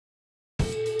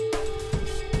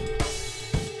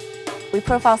We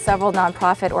profile several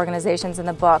nonprofit organizations in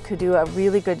the book who do a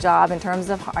really good job in terms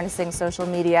of harnessing social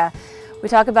media. We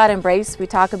talk about Embrace, we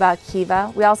talk about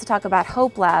Kiva, we also talk about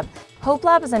Hope Lab. Hope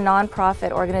Lab is a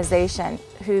nonprofit organization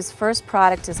whose first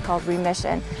product is called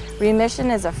Remission.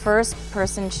 Remission is a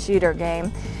first-person shooter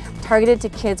game targeted to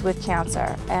kids with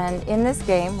cancer. And in this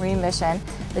game, Remission,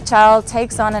 the child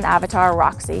takes on an avatar,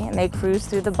 Roxy, and they cruise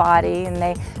through the body and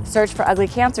they search for ugly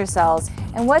cancer cells.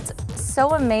 And what's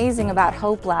so amazing about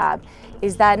Hope Lab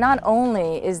is that not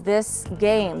only is this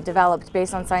game developed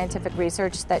based on scientific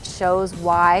research that shows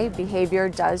why behavior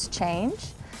does change,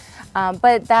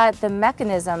 but that the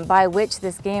mechanism by which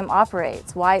this game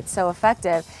operates, why it's so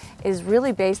effective, is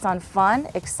really based on fun,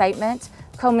 excitement,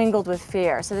 commingled with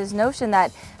fear. So this notion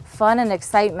that fun and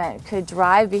excitement could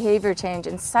drive behavior change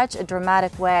in such a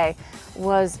dramatic way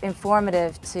was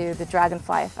informative to the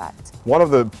Dragonfly effect. One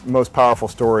of the most powerful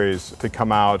stories to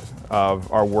come out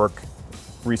of our work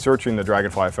researching the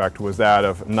Dragonfly effect was that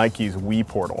of Nike's We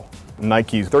portal.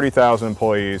 Nike's 30,000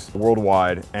 employees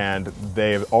worldwide, and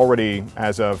they've already,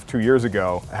 as of 2 years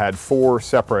ago, had 4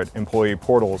 separate employee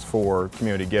portals for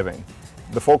community giving.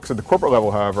 The folks at the corporate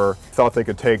level, however, thought they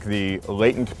could take the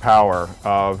latent power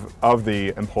of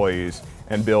the employees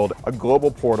and build a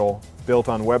global portal built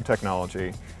on web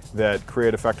technology that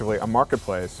create effectively a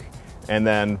marketplace, and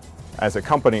then, as a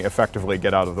company, effectively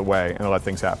get out of the way and let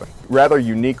things happen. Rather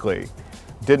uniquely,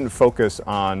 didn't focus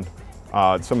on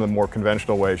some of the more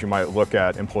conventional ways you might look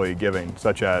at employee giving,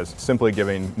 such as simply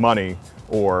giving money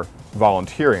or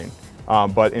volunteering.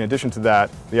 But in addition to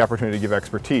that, the opportunity to give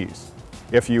expertise.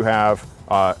 If you have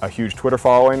a huge Twitter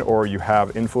following or you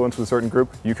have influence with a certain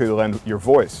group, you could lend your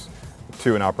voice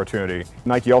to an opportunity.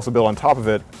 Nike also built on top of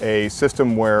it a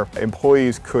system where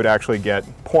employees could actually get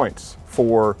points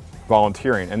for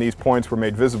volunteering, and these points were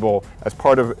made visible as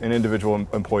part of an individual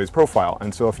employee's profile.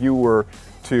 And so if you were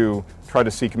to try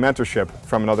to seek mentorship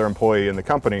from another employee in the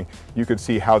company, you could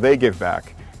see how they give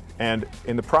back. And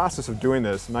in the process of doing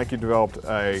this, Nike developed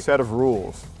a set of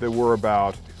rules that were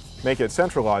about making it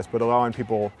centralized, but allowing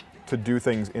people to do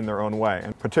things in their own way,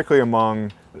 and particularly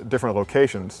among different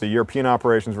locations. The European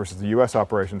operations versus the US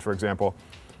operations, for example,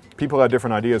 people had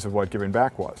different ideas of what giving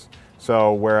back was.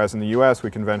 So whereas in the US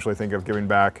we conventionally think of giving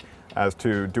back as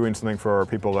to doing something for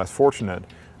people less fortunate,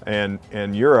 and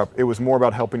in Europe it was more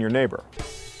about helping your neighbor.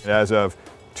 As of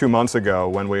 2 months ago,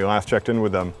 when we last checked in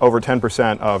with them, over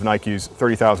 10% of Nike's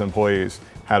 30,000 employees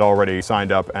had already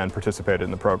signed up and participated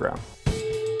in the program.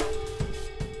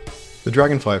 The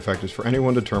Dragonfly effect is for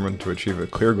anyone determined to achieve a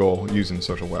clear goal using the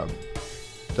social web.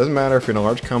 It doesn't matter if you're in a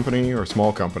large company or a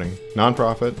small company,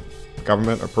 nonprofit,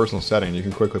 government, or personal setting, you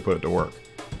can quickly put it to work.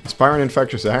 Inspiring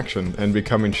infectious action and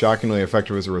becoming shockingly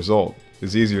effective as a result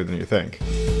is easier than you think.